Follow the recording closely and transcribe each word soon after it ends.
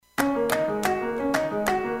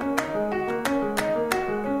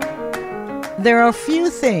There are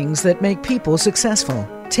few things that make people successful.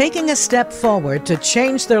 Taking a step forward to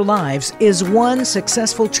change their lives is one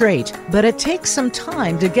successful trait, but it takes some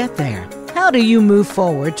time to get there. How do you move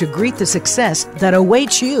forward to greet the success that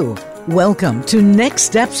awaits you? Welcome to Next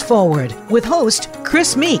Steps Forward with host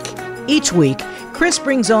Chris Meek. Each week, Chris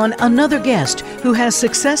brings on another guest who has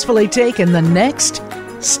successfully taken the next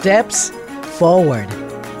steps forward.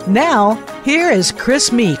 Now, here is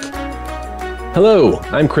Chris Meek. Hello,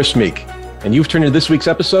 I'm Chris Meek, and you've turned into this week's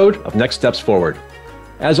episode of Next Steps Forward.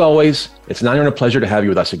 As always, it's an honor and a pleasure to have you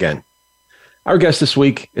with us again. Our guest this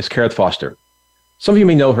week is Karith Foster. Some of you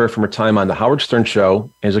may know her from her time on The Howard Stern Show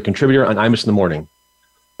and as a contributor on Imus in the Morning,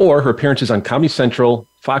 or her appearances on Comedy Central,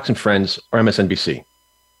 Fox and Friends, or MSNBC.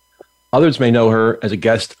 Others may know her as a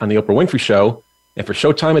guest on The Oprah Winfrey Show and for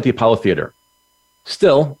Showtime at the Apollo Theater.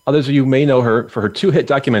 Still, others of you may know her for her two hit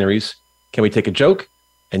documentaries, Can We Take a Joke?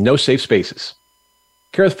 And No Safe Spaces.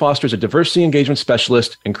 Karith Foster is a diversity engagement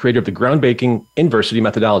specialist and creator of the groundbreaking Inversity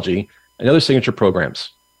methodology and other signature programs.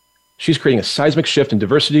 She's creating a seismic shift in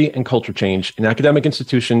diversity and culture change in academic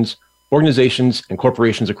institutions, organizations, and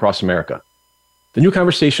corporations across America. The new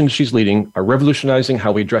conversations she's leading are revolutionizing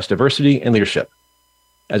how we address diversity and leadership.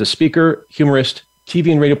 As a speaker, humorist,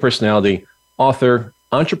 TV and radio personality, author,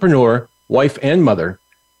 entrepreneur, wife, and mother,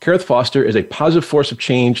 Karith Foster is a positive force of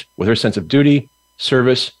change with her sense of duty,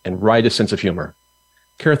 service, and riotous sense of humor.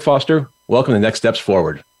 Karith Foster, welcome to Next Steps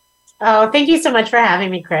Forward. Oh, thank you so much for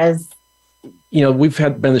having me, Chris. You know, we've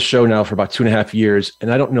been on the show now for about 2.5 years,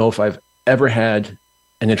 and I don't know if I've ever had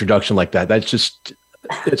an introduction like that.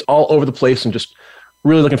 It's all over the place, and just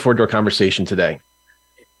really looking forward to our conversation today.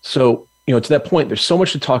 So, to that point, there's so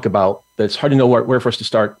much to talk about that it's hard to know where for us to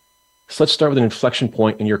start. So let's start with an inflection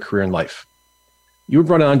point in your career and life. You were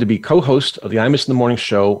brought on to be co-host of the Imus in the Morning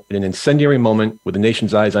show in an incendiary moment with the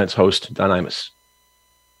nation's eyes on its host, Don Imus.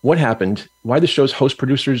 What happened? Why did the show's host,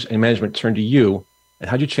 producers, and management turn to you? And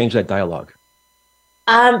how'd you change that dialogue?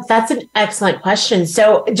 That's an excellent question.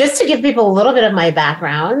 So just to give people a little bit of my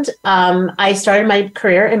background, I started my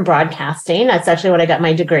career in broadcasting. That's actually what I got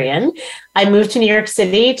my degree in. I moved to New York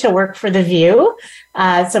City to work for The View.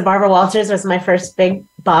 So Barbara Walters was my first big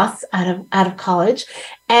boss out of college.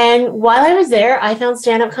 And while I was there, I found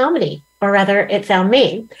stand-up comedy, or rather it found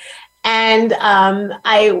me. And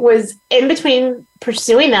I was in between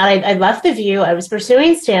pursuing that. I left The View. I was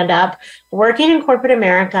pursuing stand-up, working in corporate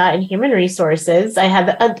America and human resources. I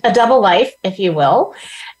had a double life, if you will.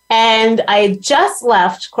 And I just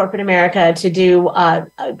left corporate America to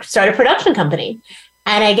start a production company.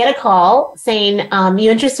 And I get a call saying,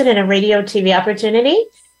 you interested in a radio TV opportunity?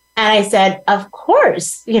 And I said, of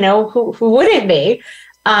course, who wouldn't be?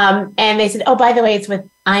 And they said, oh, by the way, it's with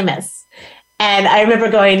Imus. And I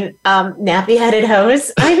remember going, nappy-headed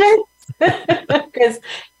hose, Imus? Because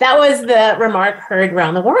that was the remark heard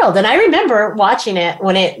around the world. And I remember watching it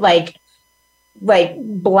when it like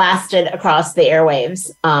blasted across the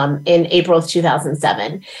airwaves in April of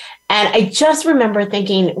 2007. And I just remember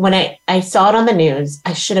thinking when I saw it on the news,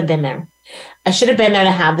 I should have been there. I should have been there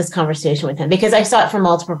to have this conversation with him because I saw it from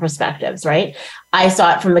multiple perspectives, right? I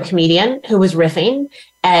saw it from a comedian who was riffing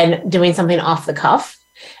and doing something off the cuff.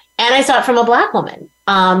 And I saw it from a Black woman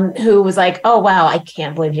who was like, oh, wow, I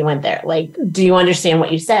can't believe you went there. Like, do you understand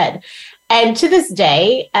what you said? And to this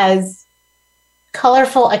day, as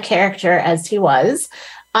colorful a character as he was,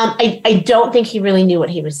 I don't think he really knew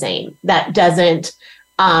what he was saying. That doesn't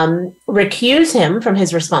recuse him from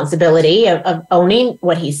his responsibility of owning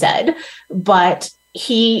what he said. But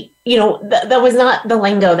he, that was not the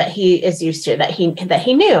lingo that he is used to, that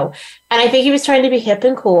he knew. And I think he was trying to be hip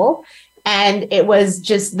and cool. And it was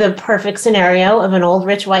just the perfect scenario of an old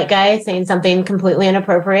rich white guy saying something completely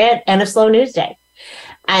inappropriate and a slow news day.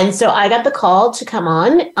 And so I got the call to come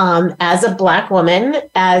on as a Black woman,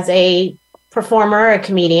 as a performer, a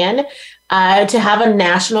comedian, to have a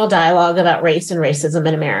national dialogue about race and racism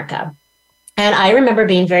in America. And I remember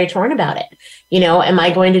being very torn about it. Am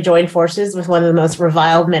I going to join forces with one of the most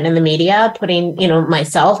reviled men in the media, putting,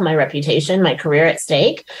 myself, my reputation, my career at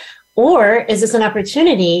stake? Or is this an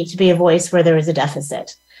opportunity to be a voice where there is a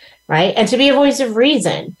deficit, right? And to be a voice of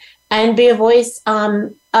reason and be a voice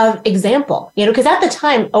of example, because at the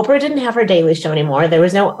time, Oprah didn't have her daily show anymore. There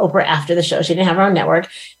was no Oprah after the show. She didn't have her own network.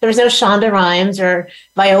 There was no Shonda Rhimes or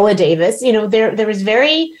Viola Davis. There was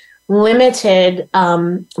very limited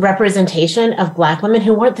representation of Black women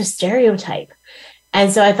who weren't the stereotype. And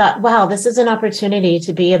so I thought, wow, this is an opportunity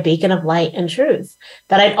to be a beacon of light and truth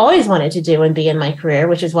that I'd always wanted to do and be in my career,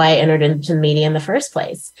 which is why I entered into media in the first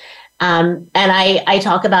place. And I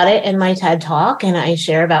talk about it in my TED Talk, and I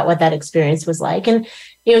share about what that experience was like. And,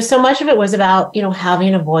 so much of it was about,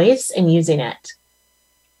 having a voice and using it.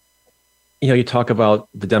 You talk about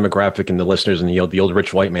the demographic and the listeners and the old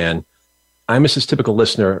rich white man. Imus's typical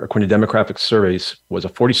listener, according to demographic surveys, was a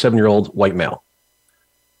 47-year-old white male.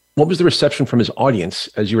 What was the reception from his audience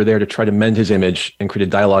as you were there to try to mend his image and create a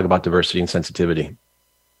dialogue about diversity and sensitivity?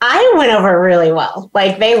 I went over really well.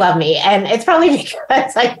 Like, they love me. And it's probably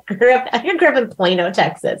because I grew up in Plano,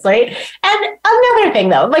 Texas, right? And another thing,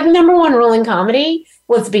 though, like, number one rule in comedy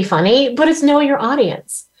was to be funny, but it's know your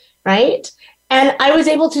audience, right? And I was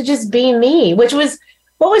able to just be me, which was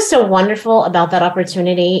what was so wonderful about that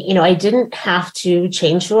opportunity. I didn't have to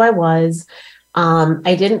change who I was.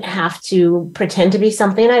 I didn't have to pretend to be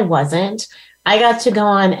something I wasn't. I got to go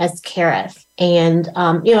on as Karith. And,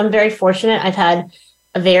 I'm very fortunate. I've had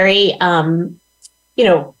a very,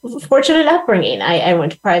 fortunate upbringing. I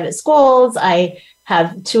went to private schools. I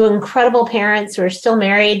have two incredible parents who are still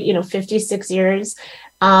married, 56 years.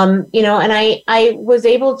 And I was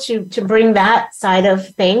able to bring that side of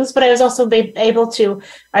things, but I was also able to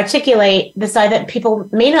articulate the side that people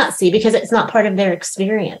may not see because it's not part of their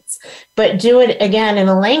experience, but do it again in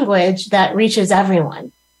a language that reaches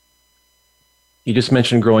everyone. You just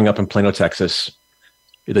mentioned growing up in Plano, Texas.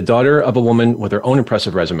 You're the daughter of a woman with her own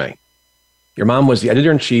impressive resume. Your mom was the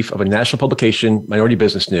editor-in-chief of a national publication, Minority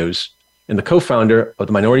Business News, and the co-founder of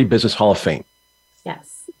the Minority Business Hall of Fame.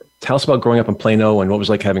 Yes. Tell us about growing up in Plano and what it was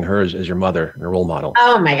like having her as your mother and a role model.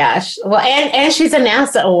 Oh my gosh. Well, and she's a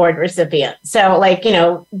NASA award recipient. So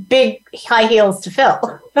big high heels to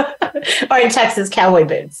fill, or in Texas, cowboy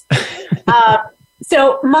boots.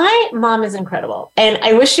 So my mom is incredible, and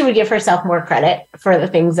I wish she would give herself more credit for the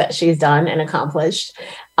things that she's done and accomplished.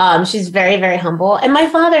 She's very, very humble. And my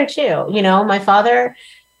father too, my father,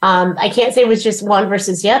 I can't say it was just one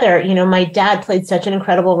versus the other. My dad played such an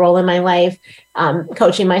incredible role in my life,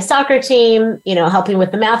 coaching my soccer team, helping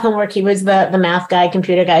with the math homework. He was the math guy,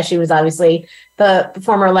 computer guy. She was obviously the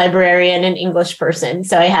former librarian and English person.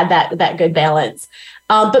 So I had that good balance.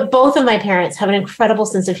 But both of my parents have an incredible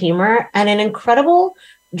sense of humor and an incredible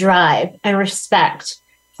drive and respect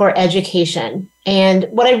for education. And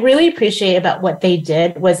what I really appreciate about what they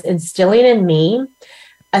did was instilling in me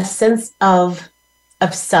a sense of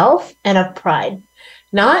self and of pride,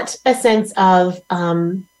 not a sense of,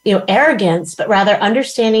 arrogance, but rather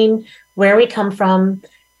understanding where we come from,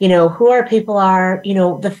 who our people are,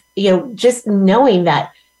 just knowing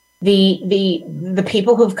that the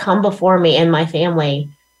people who've come before me and my family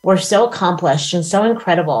were so accomplished and so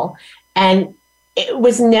incredible. And there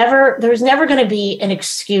was never going to be an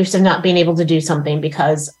excuse of not being able to do something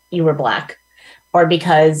because you were Black or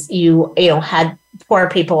because you had poor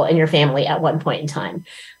people in your family at one point in time.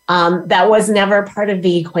 That was never part of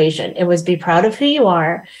the equation. It was be proud of who you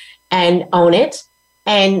are and own it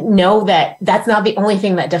and know that that's not the only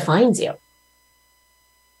thing that defines you.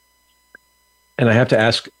 And I have to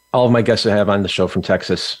ask all of my guests I have on the show from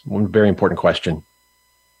Texas one very important question.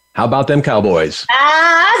 How about them Cowboys?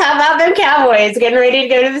 How about them Cowboys getting ready to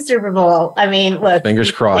go to the Super Bowl? I mean, look.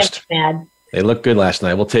 Fingers crossed. They looked good last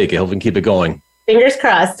night. We'll take it. Hope we can keep it going. Fingers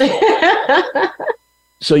crossed.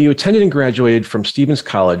 So you attended and graduated from Stevens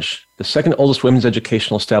College, the second oldest women's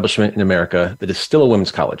educational establishment in America that is still a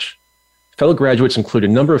women's college. Fellow graduates include a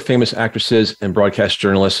number of famous actresses and broadcast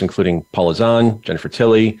journalists, including Paula Zahn, Jennifer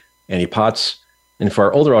Tilly, Annie Potts, and for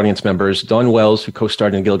our older audience members, Dawn Wells, who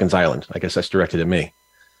co-starred in Gilligan's Island. I guess that's directed at me.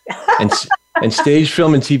 And stage,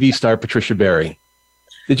 film, and TV star Patricia Barry.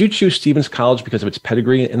 Did you choose Stevens College because of its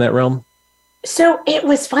pedigree in that realm? So it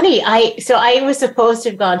was funny. I was supposed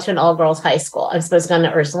to have gone to an all-girls high school. I was supposed to go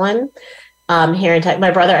to Ursuline here in Texas.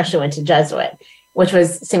 My brother actually went to Jesuit, which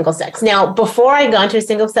was single sex. Now, before I'd gone to a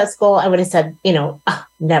single sex school, I would have said,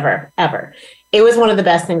 never, ever. It was one of the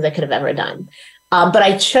best things I could have ever done. But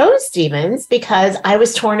I chose Stevens because I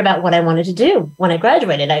was torn about what I wanted to do when I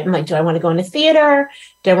graduated. I'm like, do I want to go into theater?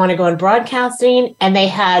 Do I want to go in broadcasting? And they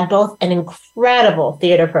had both an incredible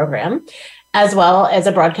theater program as well as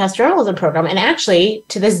a broadcast journalism program. And actually,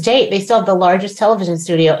 to this date, they still have the largest television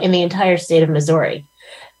studio in the entire state of Missouri.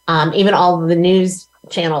 Even all of the news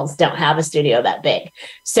channels don't have a studio that big.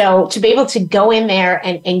 So to be able to go in there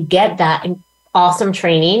and get that awesome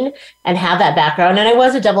training and have that background. And I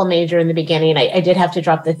was a double major in the beginning. I did have to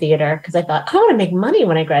drop the theater because I thought, I want to make money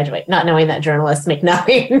when I graduate, not knowing that journalists make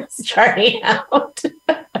nothing starting out.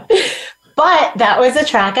 But that was a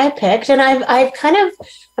track I picked, and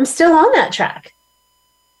I'm still on that track.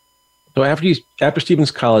 So after Stevens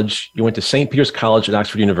College, you went to St. Peter's College at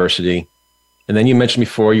Oxford University. And then you mentioned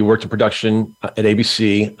before you worked in production at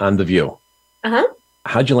ABC on The View. Uh-huh.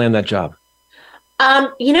 How'd you land that job?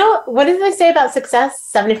 What did they say about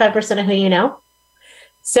success? 75% of who you know.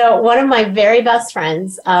 So one of my very best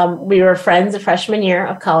friends, we were friends the freshman year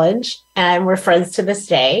of college, and we're friends to this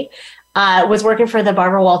day, was working for the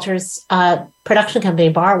Barbara Walters production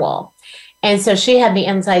company, Barwall. And so she had the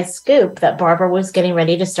inside scoop that Barbara was getting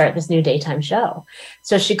ready to start this new daytime show.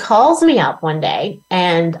 So she calls me up one day,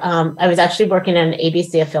 and I was actually working at an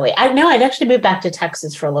ABC affiliate. I'd actually moved back to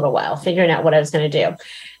Texas for a little while, figuring out what I was going to do.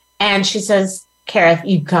 And she says, Karith,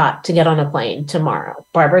 you've got to get on a plane tomorrow.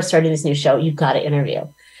 Barbara's starting this new show. You've got to interview.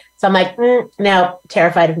 So I'm like, no,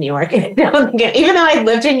 terrified of New York. Even though I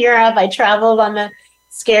lived in Europe, I traveled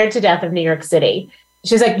scared to death of New York City.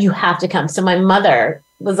 She's like, you have to come. So my mother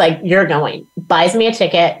was like, you're going, buys me a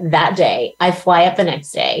ticket that day. I fly up the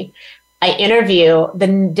next day. I interview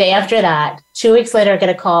the day after that. 2 weeks later, I get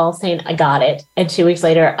a call saying I got it. And 2 weeks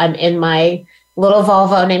later, I'm in my little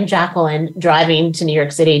Volvo named Jacqueline driving to New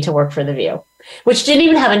York City to work for The View, which didn't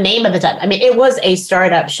even have a name at the time. I mean, it was a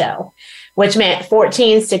startup show, which meant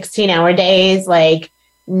 14, 16-hour days, like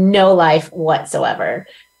no life whatsoever.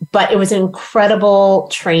 But it was an incredible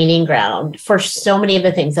training ground for so many of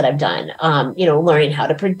the things that I've done, learning how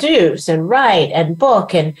to produce and write and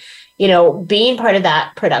book and, being part of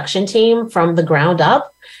that production team from the ground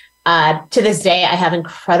up. To this day, I have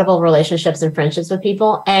incredible relationships and friendships with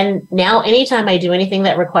people. And now anytime I do anything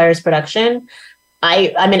that requires production,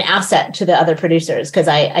 I'm an asset to the other producers because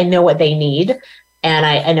I know what they need and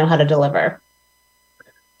I know how to deliver.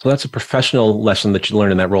 So that's a professional lesson that you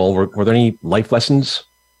learned in that role. Were there any life lessons?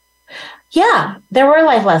 Yeah, there were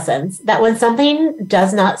life lessons that when something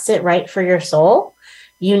does not sit right for your soul,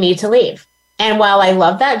 you need to leave. And while I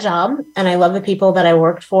love that job and I love the people that I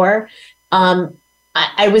worked for,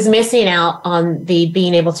 I was missing out on the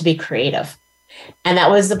being able to be creative. And that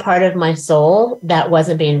was the part of my soul that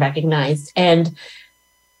wasn't being recognized. And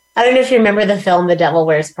I don't know if you remember the film The Devil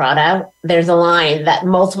Wears Prada. There's a line that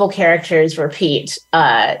multiple characters repeat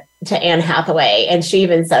to Anne Hathaway. And she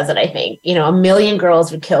even says it, I think, 1 million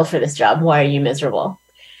girls would kill for this job. Why are you miserable?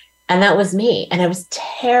 And that was me. And I was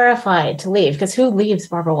terrified to leave because who leaves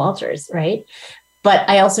Barbara Walters, right? But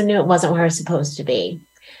I also knew it wasn't where I was supposed to be.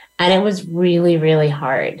 And it was really, really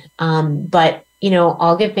hard. But,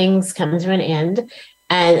 all good things come to an end.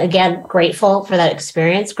 And again, grateful for that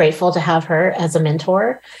experience, grateful to have her as a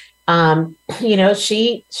mentor.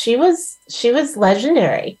 She was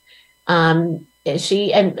legendary.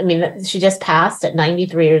 She just passed at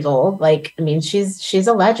 93 years old. She's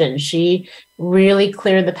a legend. She really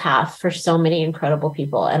cleared the path for so many incredible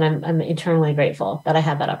people. And I'm eternally grateful that I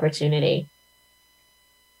had that opportunity.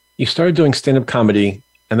 You started doing stand-up comedy,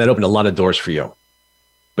 and that opened a lot of doors for you.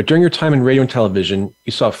 But during your time in radio and television,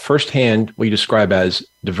 you saw firsthand what you describe as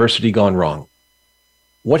diversity gone wrong.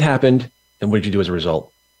 What happened, and what did you do as a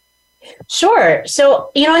result? Sure. So,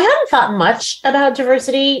 I hadn't thought much about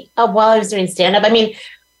diversity while I was doing stand-up.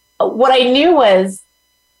 What I knew was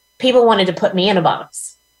people wanted to put me in a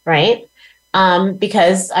box, right?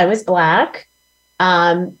 Because I was Black.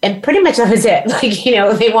 And pretty much that was it.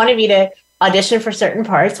 They wanted me to audition for certain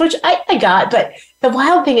parts, which I got. But the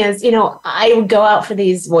wild thing is, I would go out for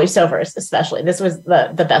these voiceovers, especially. This was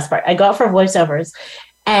the best part. I go out for voiceovers,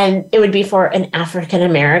 and it would be for an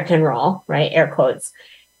African-American role, right? Air quotes.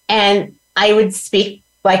 And I would speak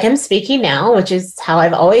like I'm speaking now, which is how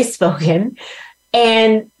I've always spoken.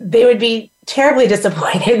 And they would be terribly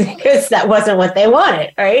disappointed because that wasn't what they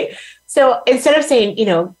wanted, right? So instead of saying,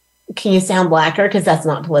 can you sound Blacker? Because that's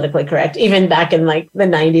not politically correct. Even back in the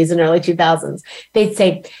 90s and early 2000s, they'd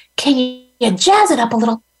say, can you jazz it up a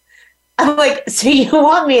little? I'm like, so you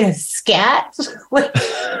want me to scat? One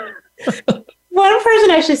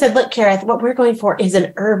person actually said, look, Karith, what we're going for is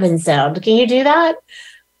an urban sound. Can you do that?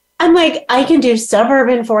 I'm like, I can do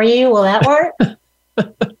suburban for you. Will that work?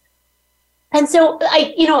 And so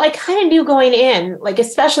I kind of knew going in,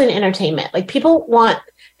 especially in entertainment, people want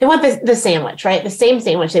the sandwich, right? The same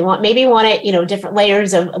sandwich. They want it, different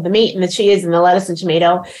layers of the meat and the cheese and the lettuce and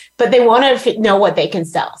tomato, but they want to know what they can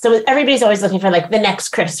sell. So everybody's always looking for the next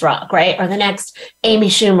Chris Rock, right? Or the next Amy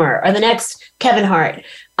Schumer or the next Kevin Hart.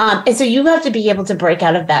 And so you have to be able to break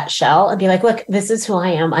out of that shell and be like, look, this is who I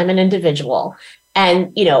am. I'm an individual.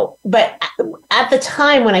 And, but at the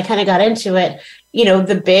time when I kind of got into it,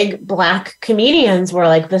 the big Black comedians were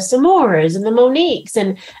like the Samores and the Moniques.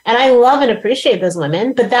 And I love and appreciate those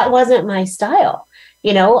women, but that wasn't my style.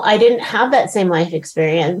 I didn't have that same life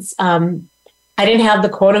experience. I didn't have the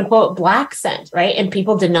quote unquote Black scent, right? And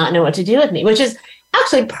people did not know what to do with me, which is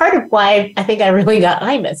actually part of why I think I really got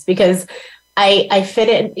Imus, because I fit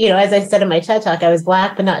in, as I said in my TED Talk, I was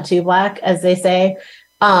Black, but not too Black, as they say.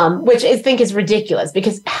 which I think is ridiculous,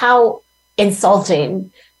 because how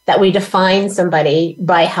insulting that we define somebody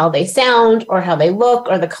by how they sound or how they look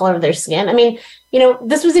or the color of their skin. I mean,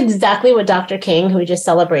 this was exactly what Dr. King, who we just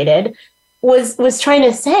celebrated, was trying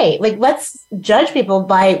to say. Like, let's judge people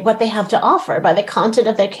by what they have to offer, by the content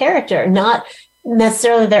of their character, not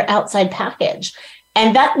necessarily their outside package.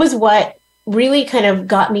 And that was what really kind of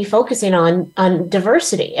got me focusing on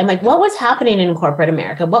diversity and like what was happening in corporate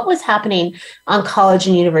America, what was happening on college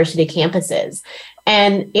and university campuses.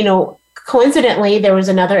 And, coincidentally, there was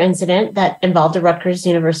another incident that involved a Rutgers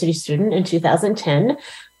University student in 2010.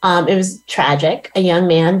 It was tragic. A young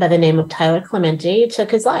man by the name of Tyler Clementi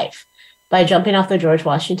took his life by jumping off the George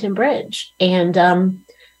Washington Bridge. And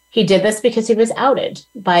he did this because he was outed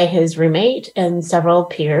by his roommate and several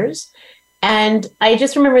peers. And I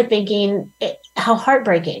just remember thinking how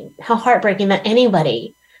heartbreaking that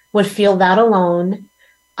anybody would feel that alone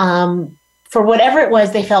for whatever it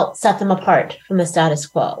was they felt set them apart from the status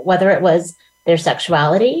quo, whether it was their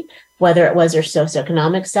sexuality, whether it was their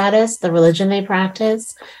socioeconomic status, the religion they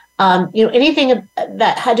practice, anything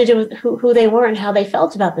that had to do with who they were and how they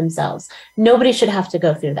felt about themselves. Nobody should have to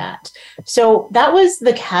go through that. So that was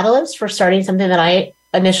the catalyst for starting something that I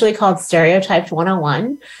initially called Stereotyped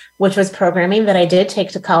 101, which was programming that I did take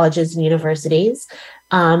to colleges and universities,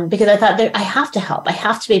 because I thought that I have to help. I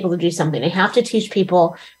have to be able to do something. I have to teach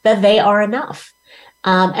people that they are enough,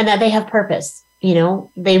 and that they have purpose.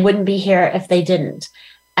 They wouldn't be here if they didn't.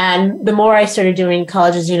 And the more I started doing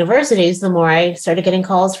colleges and universities, the more I started getting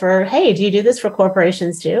calls for, hey, do you do this for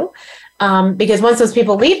corporations too? Because once those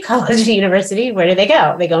people leave college and university, where do they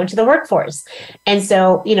go? They go into the workforce. And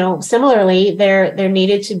so, similarly, there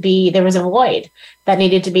was a void that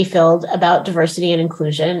needed to be filled about diversity and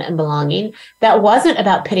inclusion and belonging that wasn't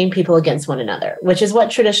about pitting people against one another, which is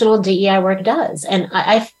what traditional DEI work does. And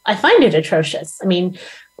I find it atrocious. I mean,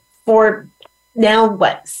 for now,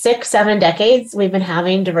 6-7 decades, we've been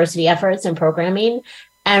having diversity efforts and programming,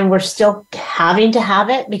 and we're still having to have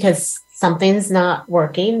it because something's not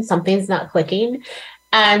working, something's not clicking.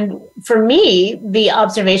 And for me, the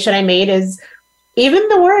observation I made is even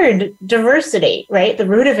the word diversity, right? The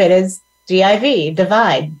root of it is DIV,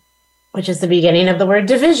 divide, which is the beginning of the word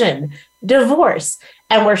division, divorce.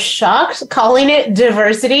 And we're shocked calling it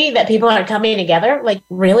diversity, that people aren't coming together. Like,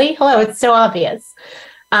 really? Hello, it's so obvious.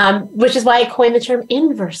 Which is why I coined the term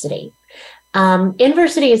inversity.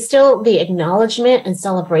 Inversity is still the acknowledgement and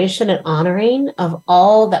celebration and honoring of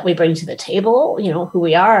all that we bring to the table, who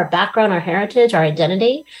we are, our background, our heritage, our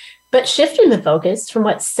identity, but shifting the focus from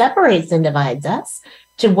what separates and divides us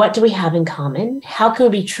to what do we have in common? How can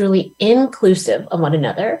we be truly inclusive of one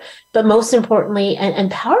another? But most importantly and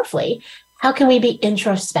powerfully, how can we be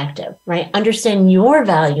introspective, right? Understand your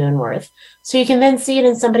value and worth so you can then see it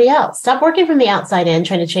in somebody else. Stop working from the outside in,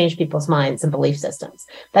 trying to change people's minds and belief systems.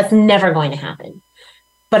 That's never going to happen.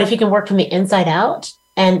 But if you can work from the inside out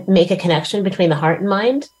and make a connection between the heart and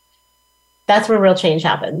mind, that's where real change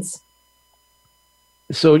happens.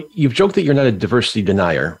 So you've joked that you're not a diversity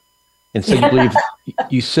denier, and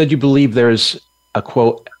said you believe there's a,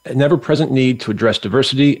 quote, an ever-present need to address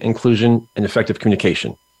diversity, inclusion, and effective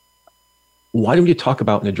communication. Why don't you talk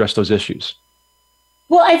about and address those issues?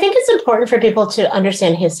 Well, I think it's important for people to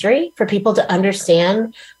understand history, for people to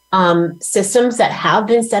understand systems that have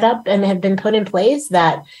been set up and have been put in place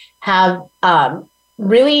that have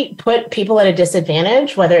really put people at a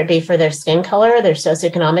disadvantage, whether it be for their skin color, their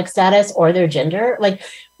socioeconomic status, or their gender. Like,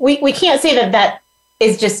 we can't say that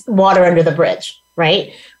is just water under the bridge,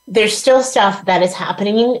 right? There's still stuff that is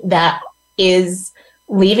happening that is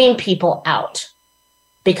leaving people out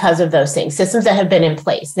because of those things, systems that have been in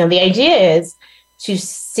place. Now, the idea is to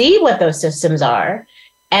see what those systems are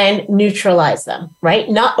and neutralize them, right?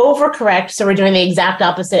 Not overcorrect, so we're doing the exact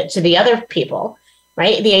opposite to the other people,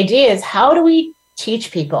 right? The idea is, how do we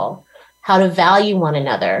teach people how to value one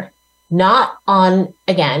another, not on,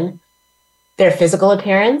 again, their physical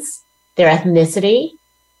appearance, their ethnicity,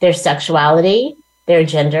 their sexuality, their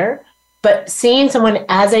gender, but seeing someone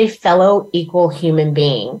as a fellow equal human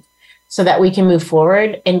being so that we can move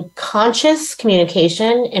forward in conscious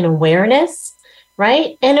communication and awareness,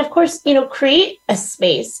 right? And of course, create a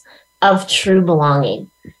space of true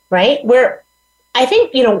belonging, right? Where I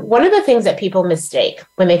think, one of the things that people mistake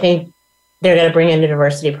when they think they're going to bring in a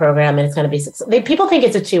diversity program and it's going to be successful, people think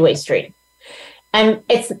it's a two-way street. And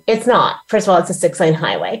it's not. First of all, it's a 6-lane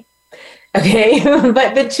highway. Okay.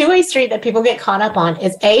 But the two-way street that people get caught up on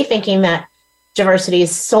is thinking that diversity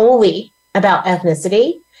is solely about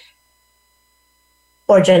ethnicity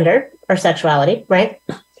or gender or sexuality, right?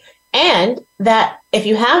 And that if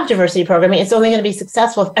you have diversity programming, it's only going to be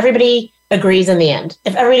successful if everybody agrees in the end,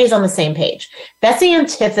 if everybody's on the same page. That's the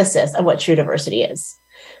antithesis of what true diversity is.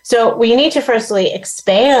 So we need to firstly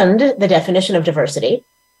expand the definition of diversity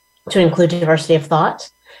to include diversity of thought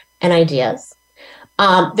and ideas.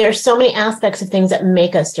 There's so many aspects of things that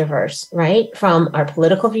make us diverse, right? From our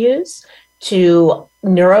political views to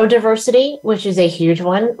neurodiversity, which is a huge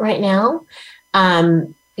one right now.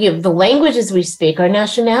 The languages we speak, our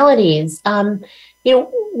nationalities.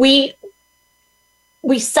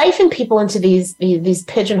 We siphon people into these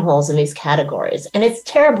pigeonholes and these categories, and it's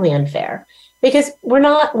terribly unfair because we're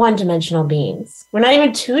not one-dimensional beings. We're not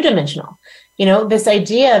even two-dimensional. This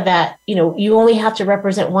idea that, you only have to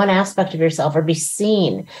represent one aspect of yourself or be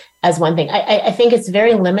seen as one thing. I think it's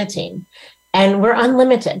very limiting, and we're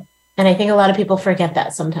unlimited. And I think a lot of people forget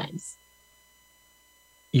that sometimes.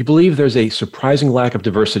 You believe there's a surprising lack of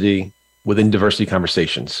diversity within diversity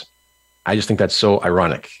conversations. I just think that's so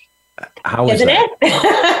ironic. How is that?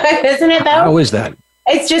 Isn't it though? How is that?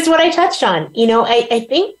 It's just what I touched on. I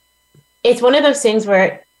think it's one of those things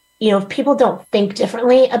where, if people don't think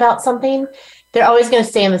differently about something, they're always going to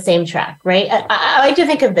stay on the same track, right? I like to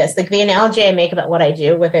think of this, like the analogy I make about what I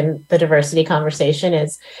do within the diversity conversation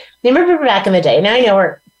is, you remember back in the day, now I know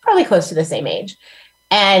we're probably close to the same age.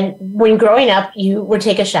 And when growing up, you would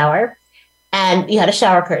take a shower and you had a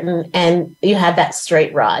shower curtain and you had that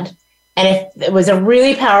straight rod. And if it was a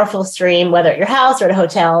really powerful stream, whether at your house or at a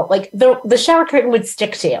hotel, like the shower curtain would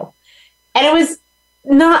stick to you. And it was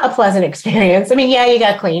not a pleasant experience. I mean, yeah, you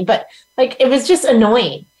got clean, but like it was just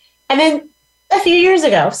annoying. And then a few years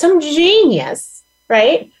ago, some genius,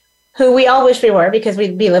 right, who we all wish we were because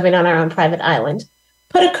we'd be living on our own private island,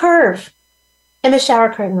 put a curve in the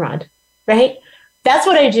shower curtain rod, right? That's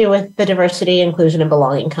what I do with the diversity, inclusion, and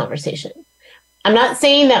belonging conversation. I'm not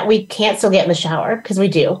saying that we can't still get in the shower, because we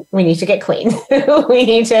do. We need to get clean. We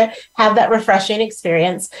need to have that refreshing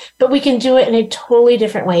experience, but we can do it in a totally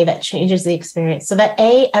different way that changes the experience so that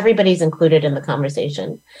everybody's included in the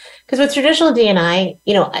conversation. Because with traditional D&I,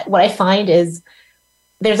 what I find is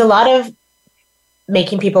there's a lot of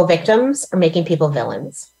making people victims or making people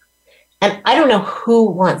villains. And I don't know who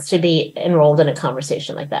wants to be enrolled in a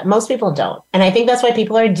conversation like that. Most people don't. And I think that's why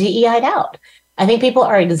people are DEI'd out. I think people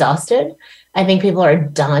are exhausted. I think people are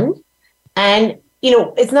done. And,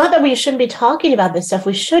 it's not that we shouldn't be talking about this stuff.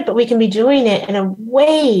 We should, but we can be doing it in a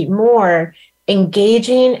way more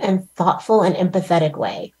engaging and thoughtful and empathetic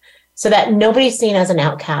way so that nobody's seen as an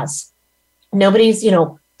outcast. Nobody's,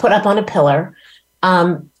 put up on a pillar.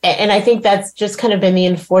 And I think that's just kind of been the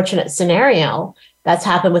unfortunate scenario that's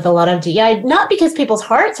happened with a lot of DEI, not because people's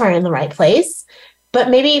hearts aren't in the right place,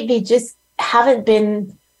 but maybe they just haven't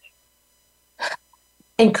been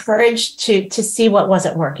encouraged to see what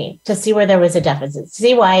wasn't working, to see where there was a deficit, to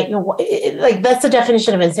see why, that's the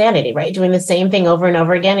definition of insanity, right? Doing the same thing over and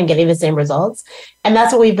over again and getting the same results. And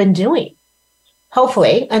that's what we've been doing,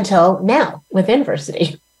 hopefully, until now with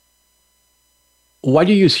Inversity. Why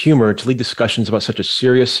do you use humor to lead discussions about such a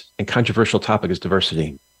serious and controversial topic as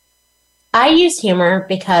diversity? I use humor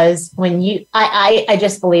because I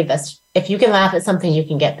just believe this. If you can laugh at something, you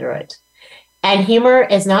can get through it. And humor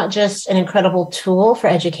is not just an incredible tool for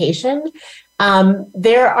education.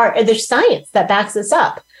 There's science that backs this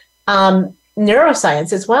up.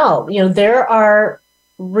 Neuroscience as well. There are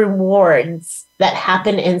rewards that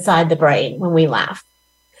happen inside the brain when we laugh.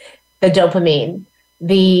 The dopamine,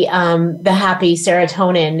 the happy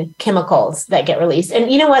serotonin chemicals that get released.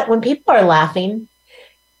 And you know what? When people are laughing,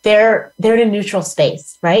 they're in a neutral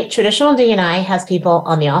space, right? Traditional D&I has people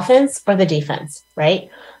on the offense or the defense, right?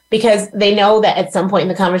 Because they know that at some point in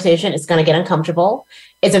the conversation, it's going to get uncomfortable.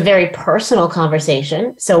 It's a very personal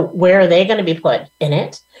conversation. So where are they going to be put in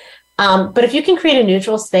it? But if you can create a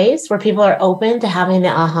neutral space where people are open to having the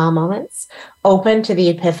aha moments, open to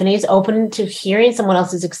the epiphanies, open to hearing someone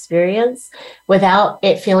else's experience without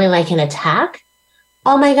it feeling like an attack,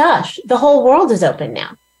 oh my gosh, the whole world is open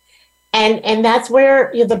now. And that's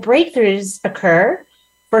where the breakthroughs occur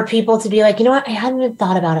for people to be like, you know what, I hadn't even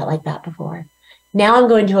thought about it like that before. Now I'm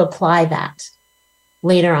going to apply that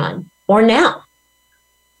later on or now.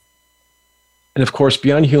 And of course,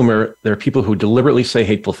 beyond humor, there are people who deliberately say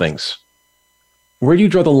hateful things. Where do you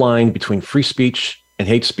draw the line between free speech and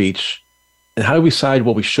hate speech? And how do we decide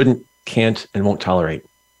what we shouldn't, can't, and won't tolerate?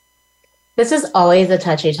 This is always a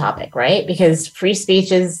touchy topic, right? Because free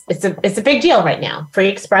speech it's a big deal right now, free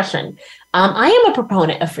expression. I am a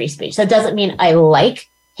proponent of free speech. That doesn't mean I like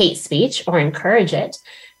hate speech or encourage it.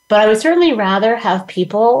 But I would certainly rather have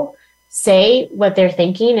people say what they're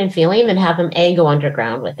thinking and feeling than have them, A, go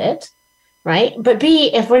underground with it, right? But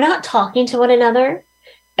B, if we're not talking to one another,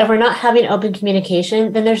 if we're not having open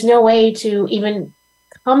communication, then there's no way to even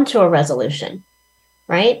come to a resolution,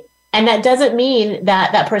 right? And that doesn't mean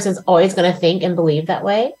that that person's always going to think and believe that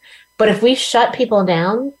way. But if we shut people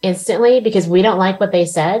down instantly because we don't like what they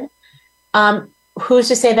said, who's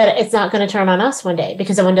to say that it's not going to turn on us one day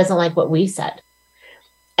because someone doesn't like what we said?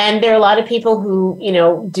 And there are a lot of people who,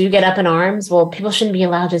 do get up in arms. Well, people shouldn't be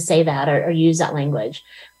allowed to say that or use that language.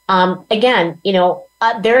 Again,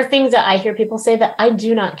 there are things that I hear people say that I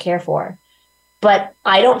do not care for, but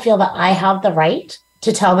I don't feel that I have the right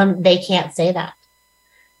to tell them they can't say that.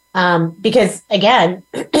 Because again,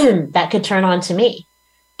 that could turn on to me.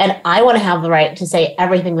 And I want to have the right to say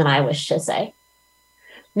everything that I wish to say.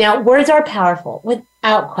 Now, words are powerful.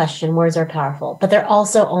 Without question, words are powerful, but they're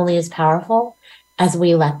also only as powerful as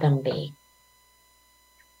we let them be.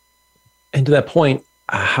 And to that point,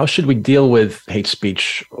 how should we deal with hate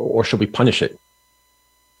speech, or should we punish it?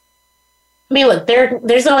 I mean, look,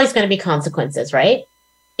 there's always going to be consequences, right?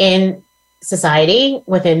 In society,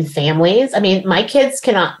 within families. I mean, my kids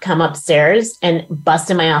cannot come upstairs and bust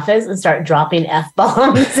in my office and start dropping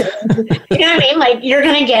F-bombs. You know what I mean? Like, you're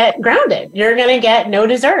going to get grounded. You're going to get no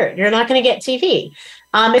dessert. You're not going to get TV.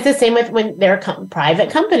 It's the same with when they're private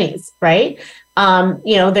companies, right?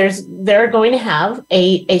 They're going to have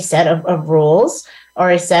a set of rules or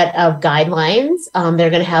a set of guidelines. They're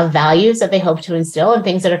going to have values that they hope to instill and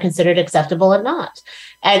things that are considered acceptable and not.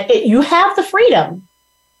 And you have the freedom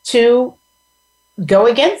to go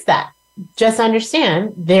against that. Just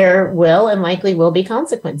understand there will and likely will be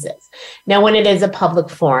consequences. Now, when it is a public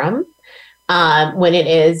forum, when it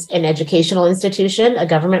is an educational institution, a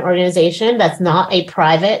government organization that's not a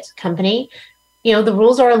private company, the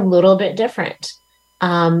rules are a little bit different.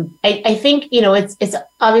 I think, it's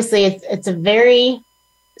obviously it's a very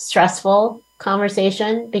stressful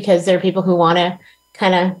conversation because there are people who want to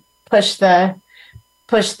kind of push the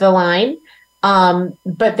line.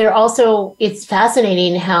 But they're also, it's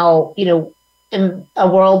fascinating how, in a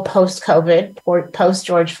world post-COVID or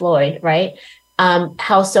post-George Floyd, right?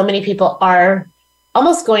 How so many people are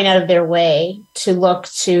almost going out of their way to look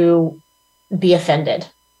to be offended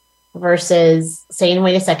versus saying,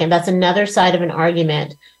 wait a second, that's another side of an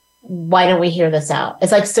argument. Why don't we hear this out?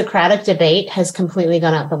 It's like Socratic debate has completely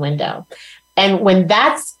gone out the window. And when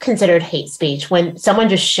that's considered hate speech, when someone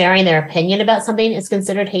just sharing their opinion about something is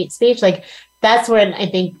considered hate speech, like that's when I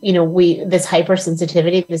think, this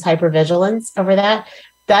hypersensitivity, this hypervigilance over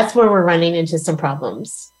that's where we're running into some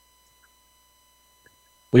problems.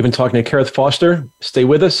 We've been talking to Karith Foster. Stay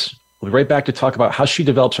with us. We'll be right back to talk about how she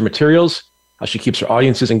develops her materials, how she keeps her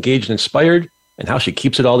audiences engaged and inspired, and how she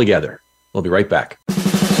keeps it all together. We'll be right back.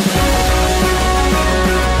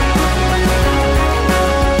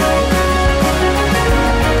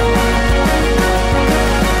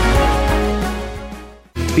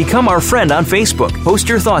 Become our friend on Facebook. Post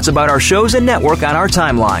your thoughts about our shows and network on our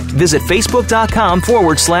timeline. Visit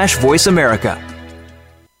facebook.com/Voice America.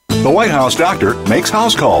 The White House doctor makes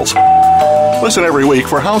house calls. Listen every week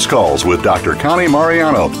for House Calls with Dr. Connie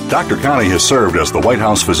Mariano. Dr. Connie has served as the White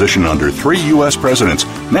House physician under 3 U.S. presidents.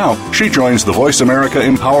 Now, she joins the Voice America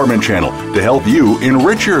Empowerment Channel to help you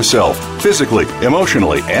enrich yourself physically,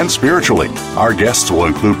 emotionally, and spiritually. Our guests will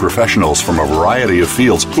include professionals from a variety of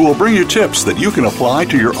fields who will bring you tips that you can apply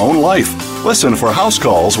to your own life. Listen for House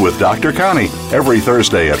Calls with Dr. Connie every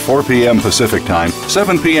Thursday at 4 p.m. Pacific Time,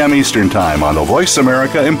 7 p.m. Eastern Time on the Voice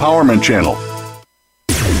America Empowerment Channel.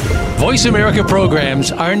 Voice America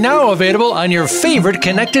programs are now available on your favorite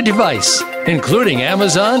connected device, including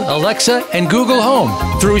Amazon, Alexa, and Google Home.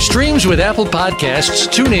 Through streams with Apple Podcasts,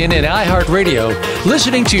 TuneIn, and iHeartRadio,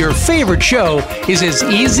 listening to your favorite show is as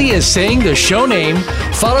easy as saying the show name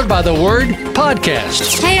followed by the word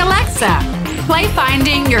podcast. Hey, Alexa, play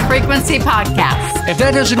Finding Your Frequency podcast. If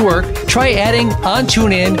that doesn't work, try adding on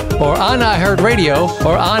TuneIn or on iHeartRadio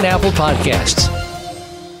or on Apple Podcasts.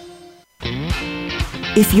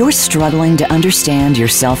 If you're struggling to understand your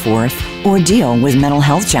self-worth or deal with mental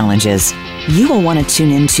health challenges, you will want to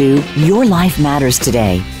tune into Your Life Matters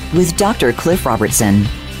Today with Dr. Cliff Robertson.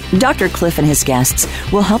 Dr. Cliff and his guests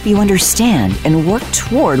will help you understand and work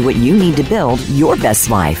toward what you need to build your best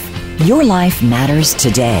life. Your Life Matters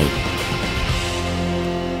Today.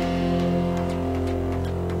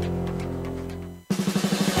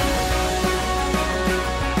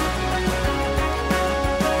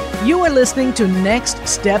 You are listening to Next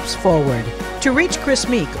Steps Forward. To reach Chris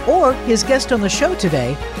Meek or his guest on the show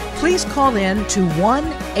today, please call in to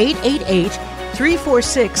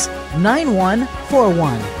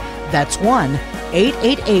 1-888-346-9141. That's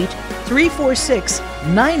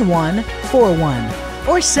 1-888-346-9141.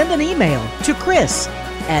 Or send an email to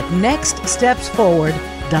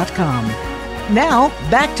Chris@nextstepsforward.com. Now,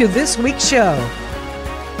 back to this week's show.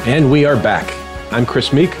 And we are back. I'm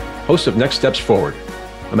Chris Meek, host of Next Steps Forward.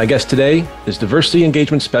 And my guest today is diversity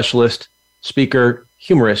engagement specialist, speaker,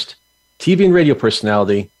 humorist, TV and radio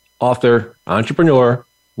personality, author, entrepreneur,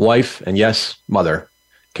 wife, and yes, mother,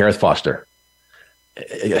 Karith Foster.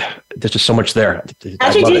 There's just so much there.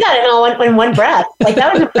 How'd you do that in one breath? Like,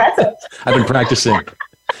 that was impressive. I've been practicing.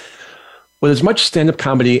 With as much stand-up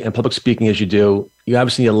comedy and public speaking as you do, you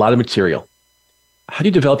obviously need a lot of material. How do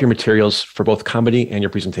you develop your materials for both comedy and your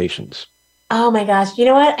presentations? Oh my gosh. You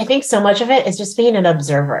know what? I think so much of it is just being an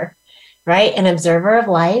observer, right? An observer of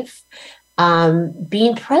life,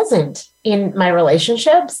 being present in my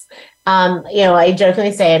relationships. I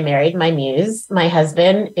jokingly say I married my muse. My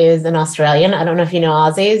husband is an Australian. I don't know if you know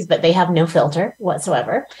Aussies, but they have no filter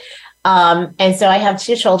whatsoever. And so I have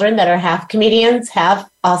two children that are half comedians, half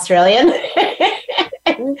Australian.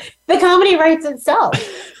 And the comedy writes itself.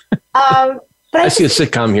 But I see a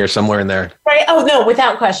sitcom here somewhere in there. Right. Oh, no,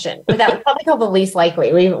 without question. Probably called The Least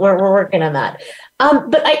Likely. We're working on that.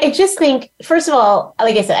 But I just think, first of all,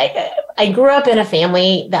 like I said, I grew up in a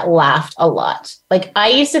family that laughed a lot. Like, I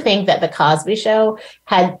used to think that The Cosby Show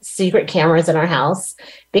had secret cameras in our house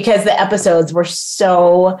because the episodes were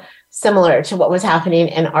so similar to what was happening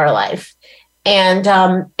in our life. And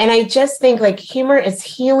I just think, like, humor is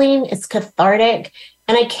healing, it's cathartic,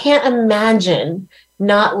 and I can't imagine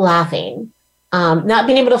not laughing. Not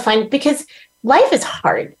being able to find, because life is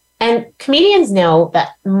hard. And comedians know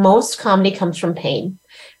that most comedy comes from pain,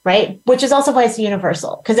 right? Which is also why it's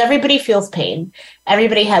universal, because everybody feels pain.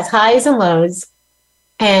 Everybody has highs and lows.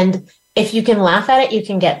 And if you can laugh at it, you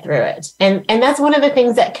can get through it. And that's one of the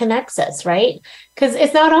things that connects us, right? Because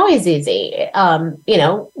it's not always easy.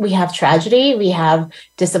 We have tragedy, we have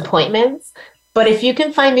disappointments. But if you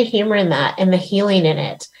can find the humor in that and the healing in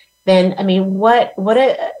it, then, I mean, what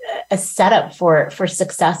a setup for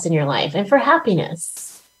success in your life and for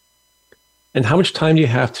happiness. And how much time do you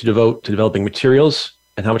have to devote to developing materials,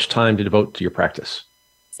 and how much time to devote to your practice?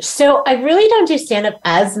 So I really don't do stand-up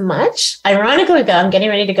as much. Ironically, though, I'm getting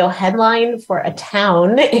ready to go headline for a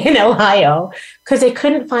town in Ohio because I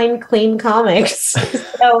couldn't find clean comics.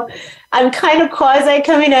 So I'm kind of quasi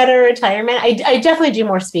coming out of retirement. I definitely do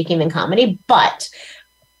more speaking than comedy, but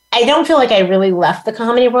I don't feel like I really left the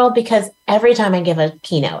comedy world, because every time I give a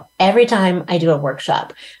keynote, every time I do a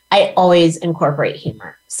workshop, I always incorporate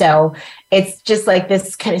humor. So it's just like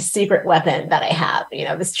this kind of secret weapon that I have,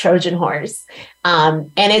 this Trojan horse.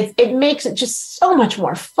 And it makes it just so much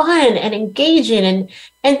more fun and engaging.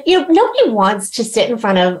 And nobody wants to sit in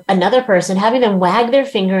front of another person, having them wag their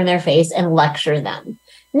finger in their face and lecture them.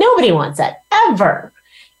 Nobody wants that, ever.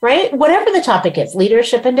 Right? Whatever the topic is,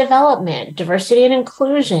 leadership and development, diversity and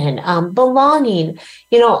inclusion, belonging,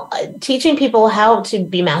 teaching people how to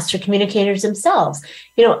be master communicators themselves.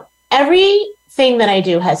 Everything that I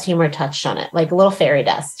do has humor touched on it, like a little fairy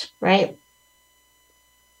dust, right?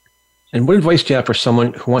 And what advice do you have for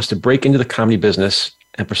someone who wants to break into the comedy business,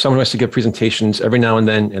 and for someone who has to give presentations every now and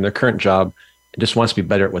then in their current job and just wants to be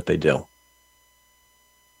better at what they do?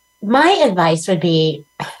 My advice would be,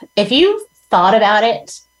 if you've thought about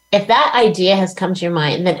it, if that idea has come to your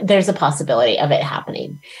mind, then there's a possibility of it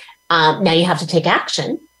happening. Now you have to take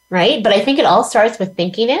action, right? But I think it all starts with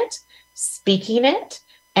thinking it, speaking it,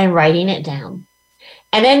 and writing it down.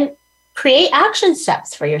 And then create action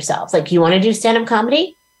steps for yourselves. Like, you want to do stand-up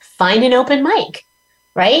comedy? Find an open mic,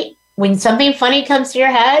 right? When something funny comes to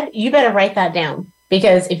your head, you better write that down,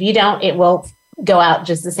 because if you don't, it will go out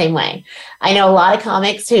just the same way. I know a lot of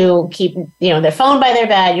comics who keep, their phone by their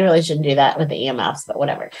bed. You really shouldn't do that with the EMFs, but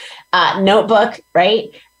whatever. Notebook, right?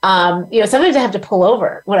 Sometimes I have to pull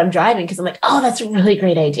over when I'm driving, because I'm like, oh, that's a really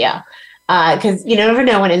great idea. Because you never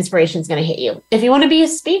know when inspiration is going to hit you. If you want to be a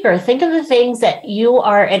speaker, think of the things that you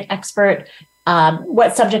are an expert,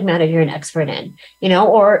 what subject matter you're an expert in,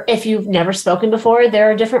 or if you've never spoken before, there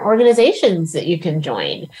are different organizations that you can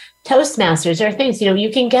join. Toastmasters or things,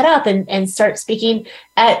 you can get up and start speaking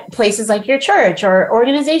at places like your church or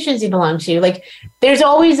organizations you belong to. Like, there's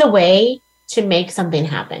always a way to make something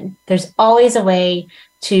happen. There's always a way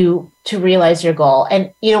to realize your goal.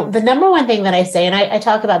 And, the number one thing that I say, and I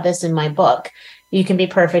talk about this in my book, You Can Be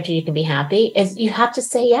Perfect or You Can Be Happy, is you have to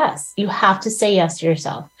say yes. You have to say yes to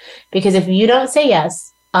yourself, because if you don't say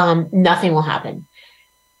yes, nothing will happen.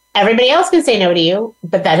 Everybody else can say no to you,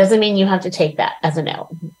 but that doesn't mean you have to take that as a no.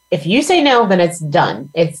 If you say no, then it's done.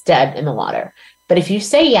 It's dead in the water. But if you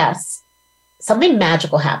say yes, something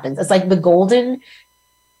magical happens. It's like the golden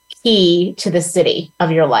key to the city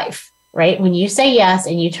of your life, right? When you say yes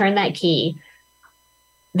and you turn that key,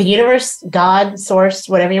 the universe, God, source,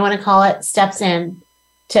 whatever you want to call it, steps in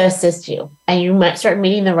to assist you. And you might start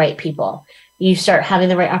meeting the right people. You start having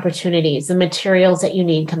the right opportunities, the materials that you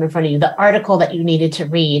need come in front of you, the article that you needed to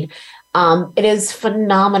read. It is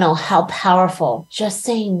phenomenal how powerful just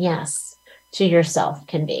saying yes to yourself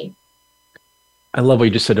can be. I love what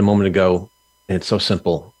you just said a moment ago. And it's so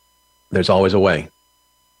simple. There's always a way.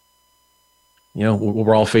 You know,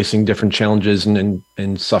 we're all facing different challenges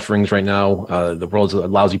and sufferings right now. The world's a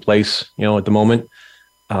lousy place, you know, at the moment.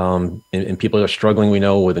 And people are struggling, we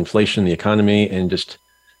know, with inflation, the economy, and just,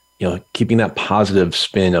 you know, keeping that positive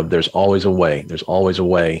spin of there's always a way. There's always a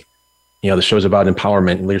way. You know, the show's about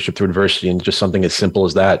empowerment and leadership through adversity, and just something as simple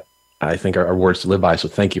as that, I think, are words to live by. So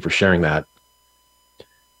thank you for sharing that.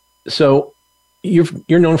 So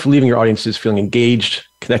you're known for leaving your audiences feeling engaged,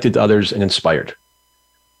 connected to others, and inspired.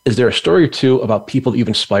 Is there a story or two about people that you've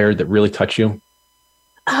inspired that really touch you?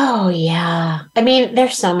 Oh, yeah. I mean,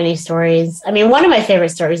 there's so many stories. I mean, one of my favorite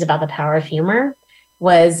stories about the power of humor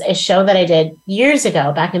was a show that I did years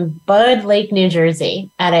ago back in Bud Lake, New Jersey.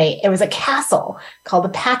 It was a castle called the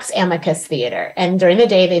Pax Amicus Theater. And during the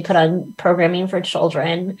day, they put on programming for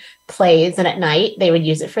children, plays, and at night they would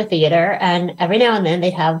use it for theater. And every now and then they'd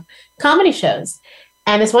have comedy shows.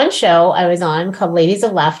 And this one show I was on called Ladies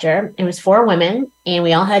of Laughter. It was 4 women and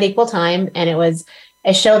we all had equal time. And it was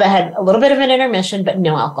a show that had a little bit of an intermission, but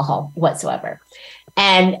no alcohol whatsoever.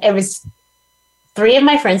 And it was 3 of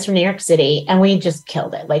my friends from New York City, and we just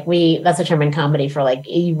killed it. Like that's a term in comedy for like,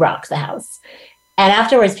 you rocked the house. And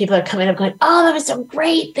afterwards, people are coming up going, oh, that was so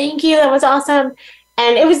great. Thank you. That was awesome.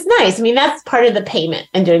 And it was nice. I mean, that's part of the payment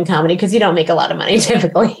in doing comedy because you don't make a lot of money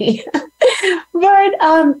typically.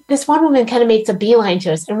 But this one woman kind of makes a beeline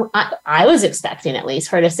to us. And I was expecting at least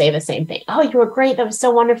her to say the same thing. Oh, you were great. That was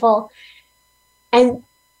so wonderful. And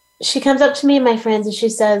she comes up to me and my friends and she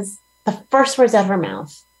says, the first words out of her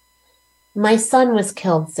mouth, my son was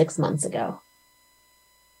killed 6 months ago.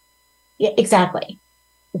 Yeah, exactly.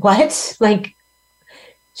 What? Like,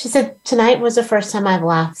 she said, tonight was the first time I've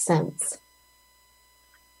laughed since.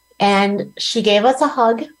 And she gave us a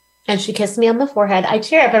hug and she kissed me on the forehead. I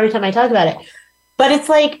tear up every time I talk about it. But it's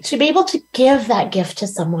like to be able to give that gift to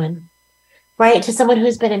someone, right? To someone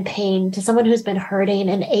who's been in pain, to someone who's been hurting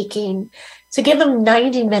and aching, to give them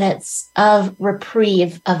 90 minutes of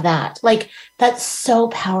reprieve of that. Like, that's so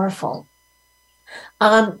powerful.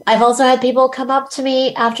 I've also had people come up to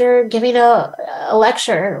me after giving a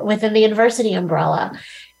lecture within the Inversity umbrella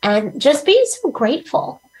and just being so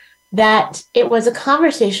grateful that it was a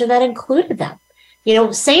conversation that included them. You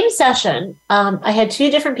know, same session, I had 2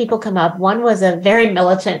 different people come up. One was a very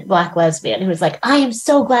militant Black lesbian who was like, I am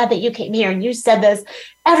so glad that you came here and you said this.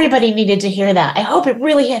 Everybody needed to hear that. I hope it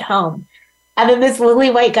really hit home. And then this lily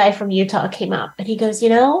white guy from Utah came up and he goes, you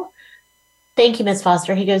know, thank you, Ms.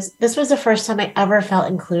 Foster. He goes, this was the first time I ever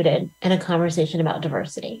felt included in a conversation about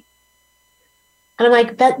diversity. And I'm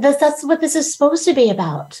like, that's what this is supposed to be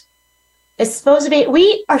about. It's supposed to be,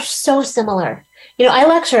 we are so similar. You know, I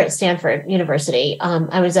lecture at Stanford University.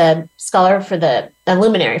 I was a scholar for a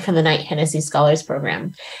luminary for the Knight Hennessy Scholars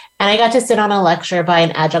Program. And I got to sit on a lecture by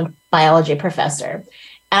an adjunct biology professor.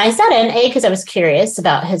 And I sat in, because I was curious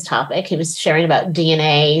about his topic. He was sharing about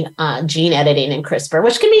DNA, gene editing, and CRISPR,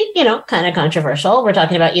 which can be, you know, kind of controversial. We're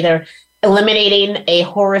talking about either eliminating a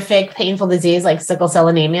horrific, painful disease like sickle cell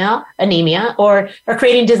anemia, or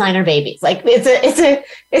creating designer babies. Like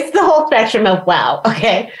it's the whole spectrum of wow.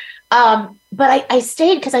 Okay. But I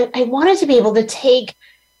stayed because I wanted to be able to take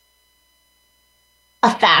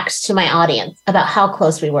a fact to my audience about how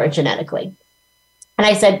close we were genetically. And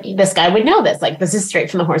I said, this guy would know this. Like, this is straight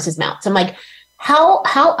from the horse's mouth. So I'm like, how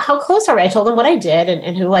close are we? I told him what I did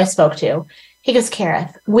and who I spoke to. He goes,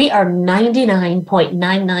 Karith, we are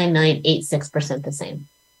 99.99986% the same.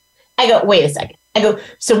 I go, wait a second. I go,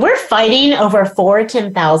 so we're fighting over 4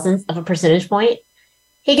 10,000ths of a percentage point?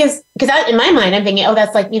 He goes, because in my mind, I'm thinking, oh,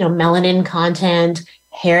 that's like, you know, melanin content,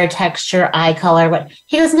 hair texture, eye color. What?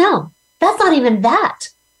 He goes, no, that's not even that.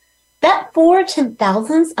 That 4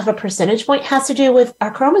 10,000ths of a percentage point has to do with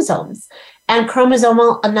our chromosomes and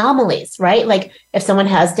chromosomal anomalies, right? Like if someone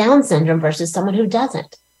has Down syndrome versus someone who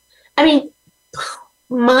doesn't. I mean,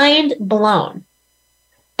 mind blown.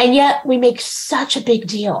 And yet we make such a big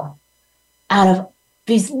deal out of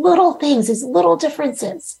these little things, these little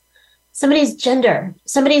differences. Somebody's gender,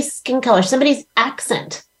 somebody's skin color, somebody's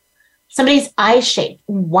accent, somebody's eye shape.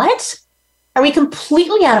 What? Are we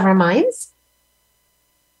completely out of our minds?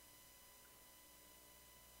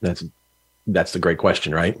 That's the great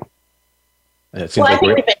question, right? I think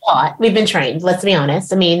we've been taught, we've been trained, let's be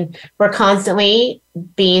honest. I mean, we're constantly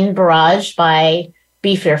being barraged by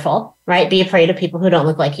be fearful, right? Be afraid of people who don't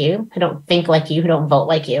look like you, who don't think like you, who don't vote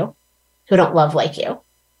like you, who don't love like you.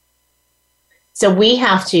 So we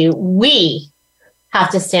have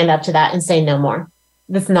to stand up to that and say no more.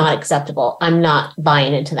 That's not acceptable. I'm not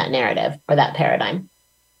buying into that narrative or that paradigm.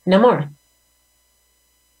 No more.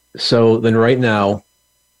 So then right now,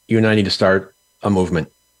 you and I need to start a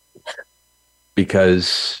movement,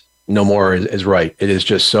 because no more is right. It is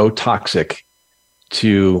just so toxic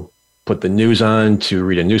to put the news on, to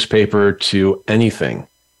read a newspaper, to anything.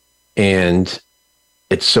 And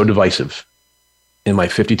it's so divisive. In my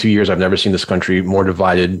 52 years, I've never seen this country more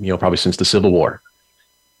divided, probably since the Civil War.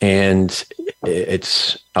 And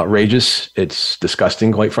it's outrageous. It's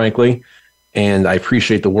disgusting, quite frankly. And I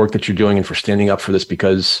appreciate the work that you're doing and for standing up for this,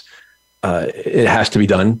 because it has to be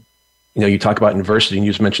done. You talk about Inversity, and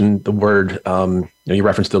you just mentioned the word, you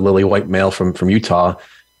referenced the lily white male from Utah,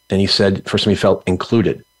 and he said, first time he felt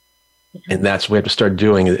included. And that's what we have to start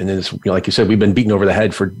doing. And it's, like you said, we've been beaten over the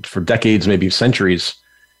head for decades, maybe centuries.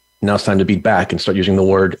 Now it's time to beat back and start using the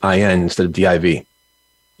word IN instead of DIV.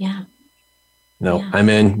 Yeah. No, yeah. I'm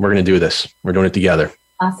in. We're going to do this. We're doing it together.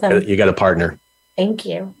 Awesome. You got a partner. Thank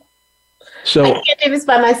you. So I can't do this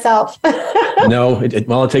by myself. No,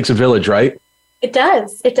 it takes a village, right? It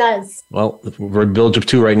does. It does. Well, we're a village of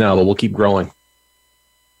 2 right now, but we'll keep growing.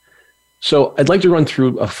 So I'd like to run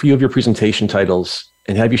through a few of your presentation titles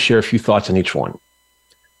and have you share a few thoughts on each one.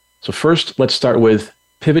 So first, let's start with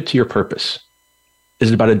Pivot to Your Purpose. Is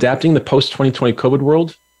it about adapting the post-2020 COVID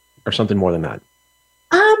world, or something more than that?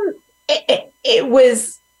 It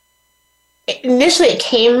was initially, it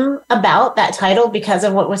came about, that title, because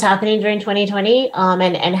of what was happening during 2020,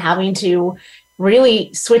 and having to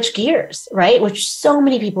really switch gears, right? Which so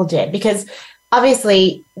many people did, because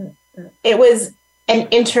obviously it was an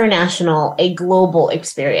international, a global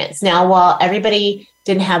experience. Now, while everybody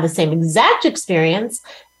didn't have the same exact experience,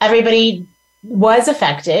 everybody was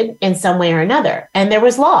affected in some way or another. And there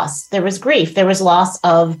was loss, there was grief, there was loss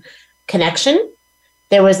of connection,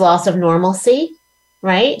 there was loss of normalcy,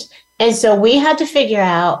 right? And so we had to figure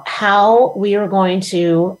out how we were going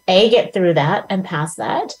to, get through that and past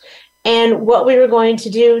that, and what we were going to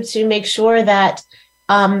do to make sure that,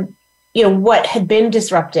 what had been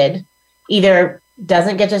disrupted either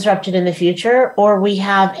doesn't get disrupted in the future, or we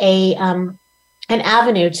have an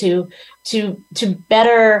avenue to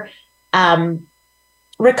better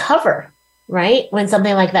recover, right? When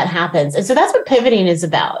something like that happens. And so that's what pivoting is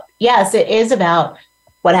about. Yes, it is about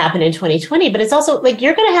what happened in 2020, but it's also like,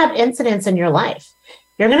 you're going to have incidents in your life.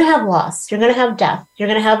 You're going to have loss. You're going to have death. You're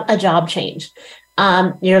going to have a job change.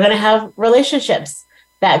 You're going to have relationships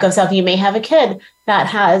that go south. You may have a kid that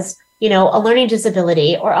has, a learning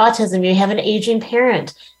disability or autism. You have an aging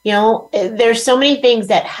parent. There's so many things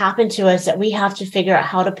that happen to us that we have to figure out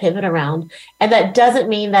how to pivot around. And that doesn't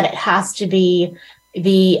mean that it has to be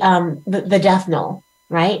the death knell,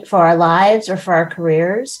 right? For our lives or for our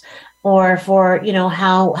careers, or for,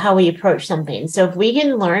 how we approach something. So if we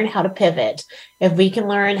can learn how to pivot, if we can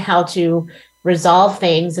learn how to resolve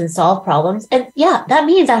things and solve problems, and that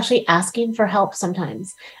means actually asking for help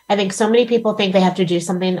sometimes. I think so many people think they have to do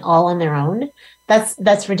something all on their own.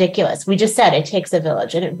 That's ridiculous. We just said it takes a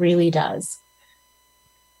village, and it really does.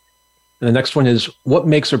 And the next one is, what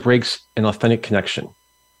makes or breaks an authentic connection?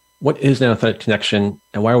 What is an authentic connection,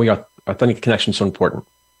 and why are authentic connections so important?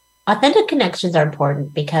 Authentic connections are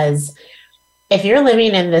important because if you're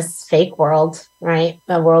living in this fake world, right,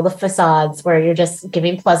 a world of facades where you're just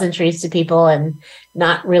giving pleasantries to people and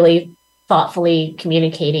not really thoughtfully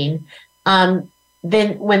communicating,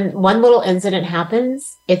 then when one little incident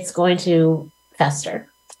happens, it's going to fester,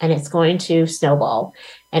 and it's going to snowball,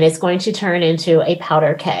 and it's going to turn into a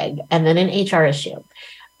powder keg and then an HR issue.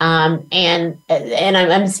 And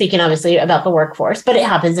I'm speaking obviously about the workforce, but it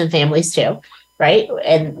happens in families too, right?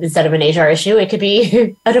 And instead of an HR issue, it could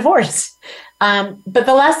be a divorce. But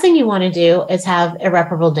the last thing you want to do is have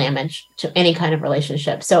irreparable damage to any kind of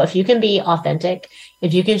relationship. So if you can be authentic,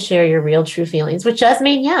 if you can share your real, true feelings, which does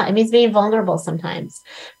mean, it means being vulnerable sometimes,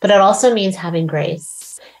 but it also means having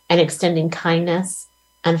grace and extending kindness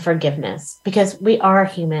and forgiveness, because we are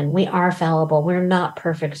human, we are fallible, we're not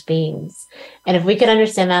perfect beings. And if we can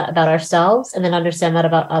understand that about ourselves and then understand that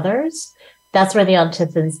about others, that's where the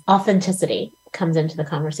authenticity comes into the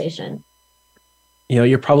conversation.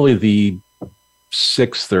 You're probably the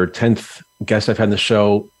 6th or 10th guest I've had in the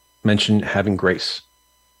show mention having grace.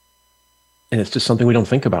 And it's just something we don't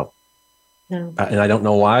think about. No. And I don't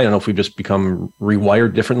know why. I don't know if we've just become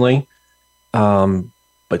rewired differently,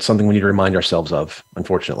 but something we need to remind ourselves of,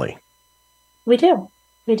 unfortunately. We do.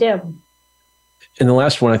 And the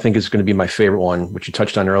last one I think is going to be my favorite one, which you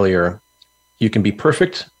touched on earlier. You can be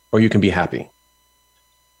perfect or you can be happy.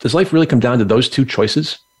 Does life really come down to those two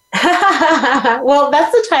choices? Well,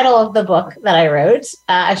 that's the title of the book that I wrote,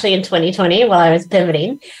 actually in 2020 while I was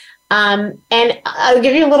pivoting. And I'll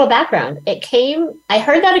give you a little background. I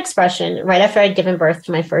heard that expression right after I'd given birth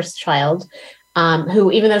to my first child,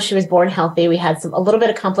 who, even though she was born healthy, we had a little bit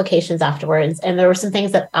of complications afterwards. And there were some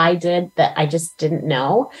things that I did that I just didn't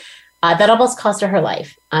know that almost cost her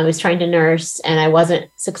life. I was trying to nurse and I wasn't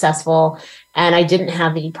successful and I didn't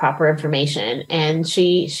have the proper information. And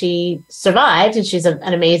she survived and she's an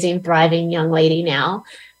amazing, thriving young lady now.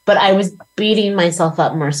 But I was beating myself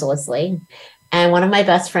up mercilessly. And one of my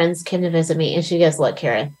best friends came to visit me and she goes, look,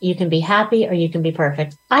 Karith, you can be happy or you can be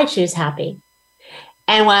perfect. I choose happy.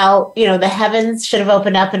 And while, the heavens should have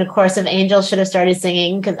opened up and a chorus of angels should have started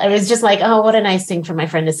singing, because I was just like, oh, what a nice thing for my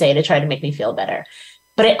friend to say to try to make me feel better.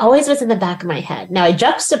 But it always was in the back of my head. Now I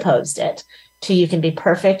juxtaposed it to you can be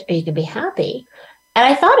perfect or you can be happy. And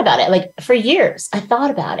I thought about it like for years. I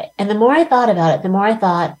thought about it. And the more I thought about it, the more I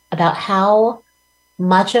thought about how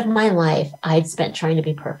much of my life I'd spent trying to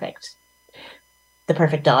be perfect. The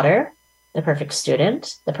perfect daughter, the perfect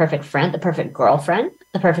student, the perfect friend, the perfect girlfriend,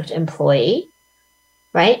 the perfect employee,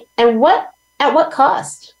 right? And at what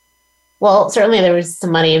cost? Well, certainly there was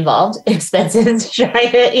some money involved, expenses,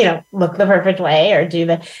 trying to, look the perfect way or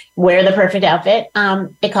wear the perfect outfit.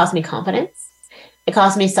 It cost me confidence. It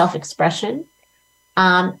cost me self-expression.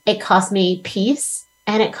 It cost me peace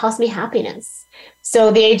and it cost me happiness.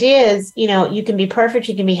 So the idea is, you can be perfect,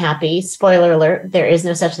 you can be happy. Spoiler alert, there is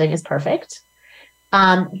no such thing as perfect.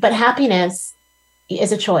 But happiness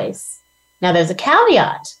is a choice. Now there's a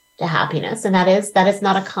caveat to happiness, and that is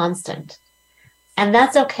not a constant. And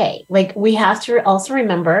that's okay. Like we have to also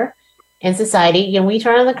remember in society, we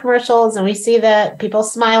turn on the commercials and we see the people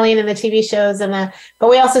smiling in the TV shows but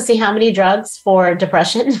we also see how many drugs for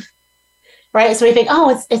depression, right? So we think,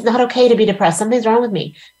 oh, it's not okay to be depressed. Something's wrong with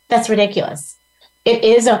me. That's ridiculous. It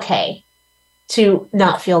is okay to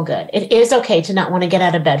not feel good. It is okay to not want to get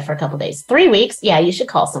out of bed for a couple of days. 3 weeks, yeah, you should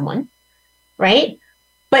call someone, right?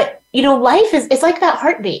 But, life it's like that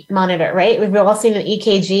heartbeat monitor, right? We've all seen the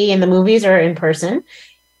EKG in the movies or in person.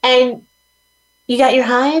 And you got your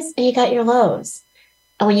highs and you got your lows.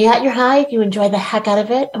 And when you got your high, you enjoy the heck out of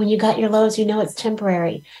it. And when you got your lows, it's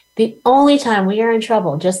temporary. The only time we are in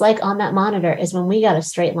trouble, just like on that monitor, is when we got a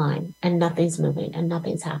straight line and nothing's moving and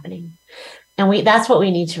nothing's happening. And that's what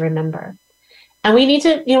we need to remember. And we need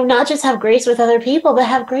to, not just have grace with other people, but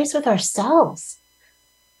have grace with ourselves.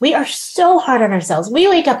 We are so hard on ourselves. We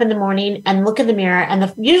wake up in the morning and look in the mirror,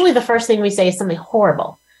 and usually the first thing we say is something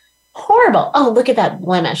horrible. Horrible. Oh, look at that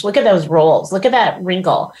blemish. Look at those rolls. Look at that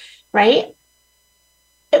wrinkle, right?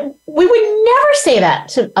 We would never say that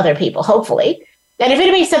to other people, hopefully. And if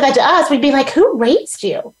anybody said that to us, we'd be like, who raised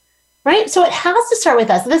you? Right? So it has to start with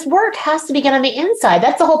us. This work has to begin on the inside.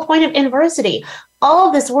 That's the whole point of Inversity. All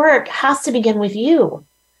of this work has to begin with you.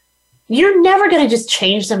 You're never going to just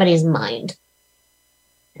change somebody's mind.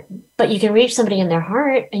 But you can reach somebody in their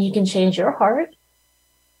heart and you can change your heart.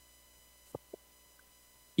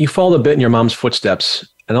 You followed a bit in your mom's footsteps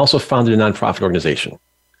and also founded a nonprofit organization.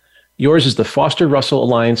 Yours is the Foster Russell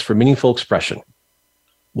Alliance for Meaningful Expression.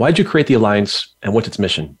 Why did you create the Alliance and what's its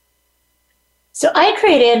mission? So I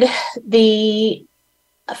created the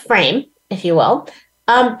F.R.A.M.E, if you will,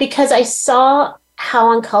 because I saw how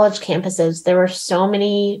on college campuses there were so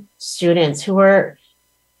many students who were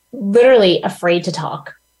literally afraid to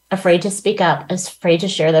talk, afraid to speak up, afraid to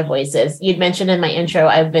share their voices. You'd mentioned in my intro,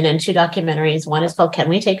 I've been in 2 documentaries. One is called Can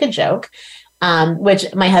We Take a Joke?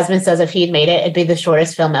 Which my husband says if he'd made it, it'd be the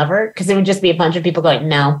shortest film ever because it would just be a bunch of people going,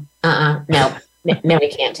 no, no, we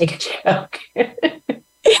can't take a joke.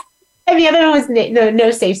 And the other one was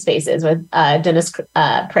No Safe Spaces with Dennis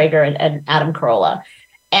Prager and Adam Carolla.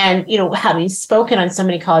 And, having spoken on so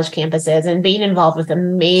many college campuses and being involved with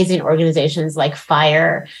amazing organizations like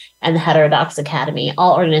FIRE and the Heterodox Academy,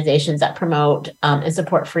 all organizations that promote and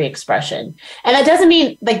support free expression. And that doesn't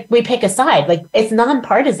mean like we pick a side, like it's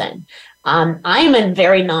nonpartisan. I'm a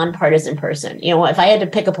very nonpartisan person. If I had to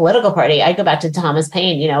pick a political party, I'd go back to Thomas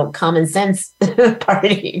Paine, common sense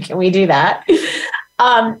party. Can we do that?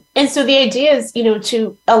 And so the idea is,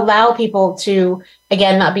 to allow people to,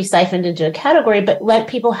 again, not be siphoned into a category, but let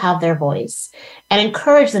people have their voice and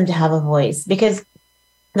encourage them to have a voice. Because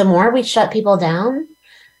the more we shut people down,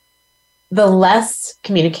 the less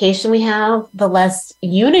communication we have, the less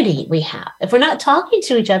unity we have. If we're not talking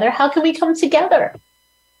to each other, how can we come together?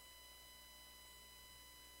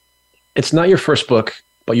 It's not your first book,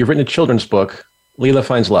 but you've written a children's book, Leela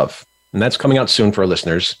Finds Love, and that's coming out soon for our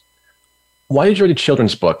listeners. Why did you write a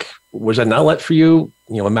children's book? Was that an outlet for you,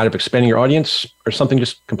 a matter of expanding your audience or something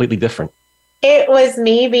just completely different? It was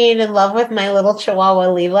me being in love with my little Chihuahua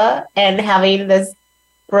Leela and having this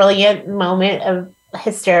brilliant moment of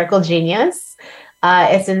hysterical genius.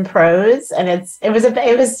 It's in prose, and it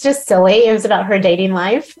was just silly. It was about her dating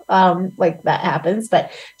life, like that happens.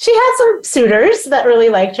 But she had some suitors that really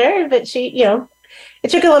liked her, but she, it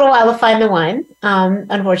took a little while to find the one.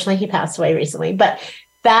 Unfortunately, he passed away recently. But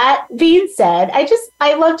that being said,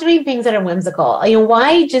 I love doing things that are whimsical.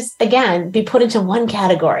 Why just, again, be put into one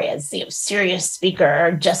category as serious speaker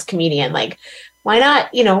or just comedian? Like, why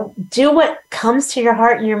not, do what comes to your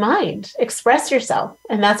heart and your mind, express yourself.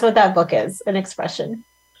 And that's what that book is, an expression.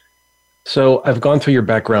 So I've gone through your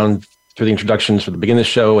background through the introductions for the beginning of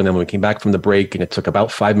the show. And then when we came back from the break, and it took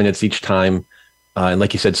about 5 minutes each time. And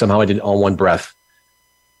like you said, somehow I did it all in one breath.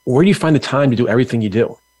 Where do you find the time to do everything you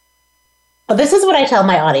do? Well, this is what I tell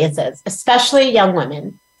my audiences, especially young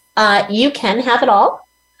women. You can have it all,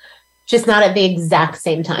 just not at the exact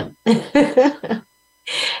same time.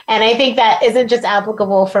 And I think that isn't just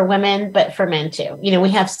applicable for women, but for men too. We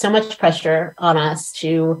have so much pressure on us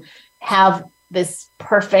to have this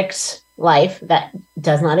perfect life that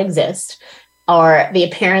does not exist, or the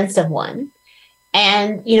appearance of one.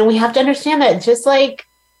 And, we have to understand that just like,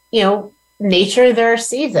 nature, there are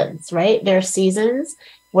seasons, right? There are seasons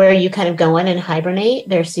where you kind of go in and hibernate.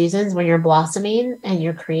 There are seasons when you're blossoming and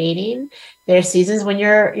you're creating. There are seasons when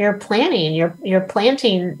you're planting, you're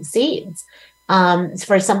planting seeds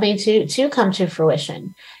for something to come to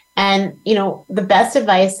fruition. And, the best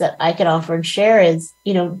advice that I could offer and share is,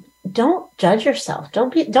 don't judge yourself.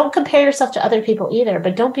 Don't compare yourself to other people either,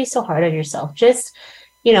 but don't be so hard on yourself. Just,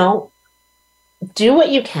 do what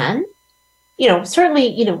you can.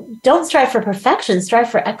 Certainly, don't strive for perfection, strive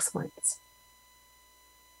for excellence.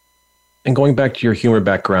 And going back to your humor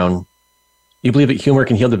background, you believe that humor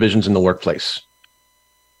can heal divisions in the workplace.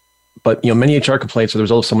 But, many HR complaints are the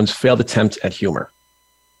result of someone's failed attempt at humor.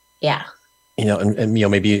 Yeah. And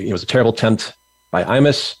maybe it was a terrible attempt by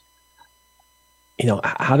IMUS.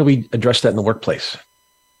 How do we address that in the workplace?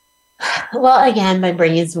 Well, again, by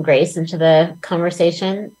bringing some grace into the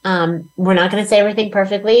conversation, we're not going to say everything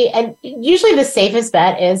perfectly. And usually the safest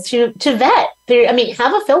bet is to vet.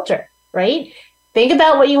 Have a filter, right? Think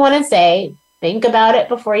about what you want to say. Think about it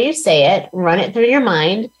before you say it. Run it through your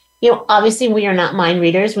mind. Obviously, we are not mind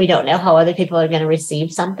readers. We don't know how other people are going to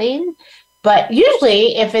receive something. But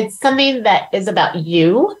usually, if it's something that is about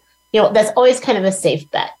you, that's always kind of a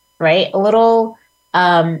safe bet, right? A little,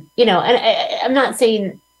 and I'm not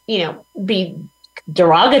saying, be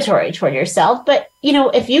derogatory toward yourself, but,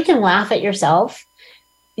 if you can laugh at yourself,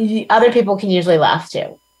 other people can usually laugh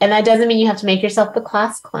too. And that doesn't mean you have to make yourself the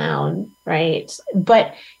class clown, right?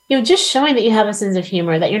 But, just showing that you have a sense of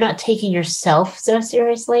humor, that you're not taking yourself so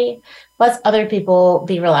seriously, lets other people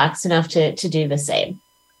be relaxed enough to do the same.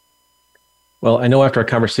 Well, I know after our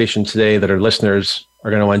conversation today that our listeners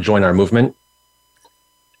are going to want to join our movement.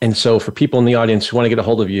 And so for people in the audience who want to get a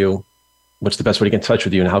hold of you, what's the best way to get in touch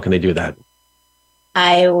with you, and how can they do that?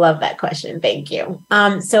 I love that question. Thank you.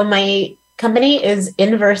 So my company is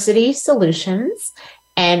Inversity Solutions,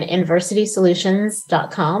 and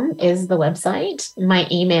InversitySolutions.com is the website. My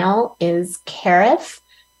email is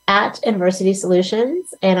Karith@Inversity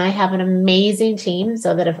Solutions, and I have an amazing team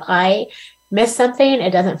so that if I miss something,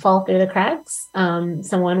 it doesn't fall through the cracks.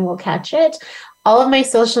 Someone will catch it. All of my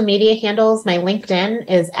social media handles, my LinkedIn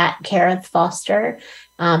is @Karith Foster.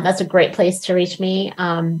 That's a great place to reach me.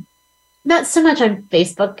 Not so much on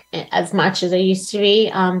Facebook as much as I used to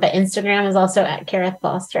be, but Instagram is also @Karith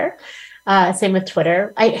Foster. Same with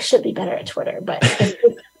Twitter. I should be better at Twitter, but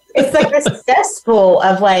it's like a cesspool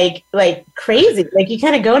of like crazy. Like you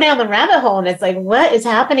kind of go down the rabbit hole and it's like, what is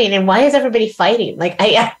happening? And why is everybody fighting? Like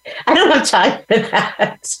I don't have time for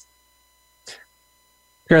that.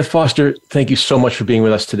 Karith Foster, thank you so much for being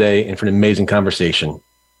with us today and for an amazing conversation.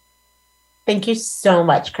 Thank you so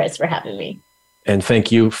much, Chris, for having me. And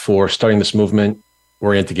thank you for starting this movement.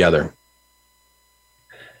 We're in it together.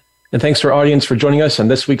 And thanks to our audience for joining us on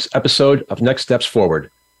this week's episode of Next Steps Forward.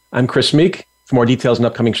 I'm Chris Meek. For more details on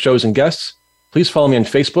upcoming shows and guests, please follow me on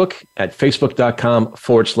Facebook at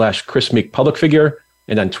facebook.com/Chris Meek Public Figure,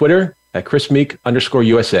 and on Twitter at Chris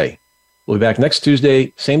Meek_USA. We'll be back next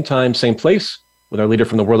Tuesday, same time, same place, with our leader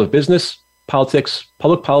from the world of business, politics,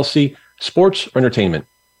 public policy, sports, or entertainment.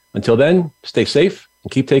 Until then, stay safe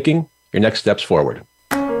and keep taking your next steps forward.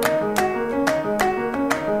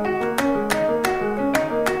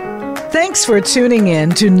 Thanks for tuning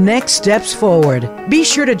in to Next Steps Forward. Be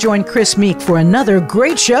sure to join Chris Meek for another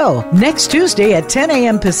great show next Tuesday at 10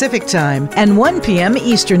 a.m. Pacific Time and 1 p.m.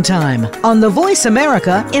 Eastern Time on the Voice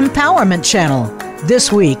America Empowerment Channel.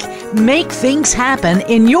 This week, make things happen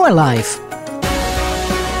in your life.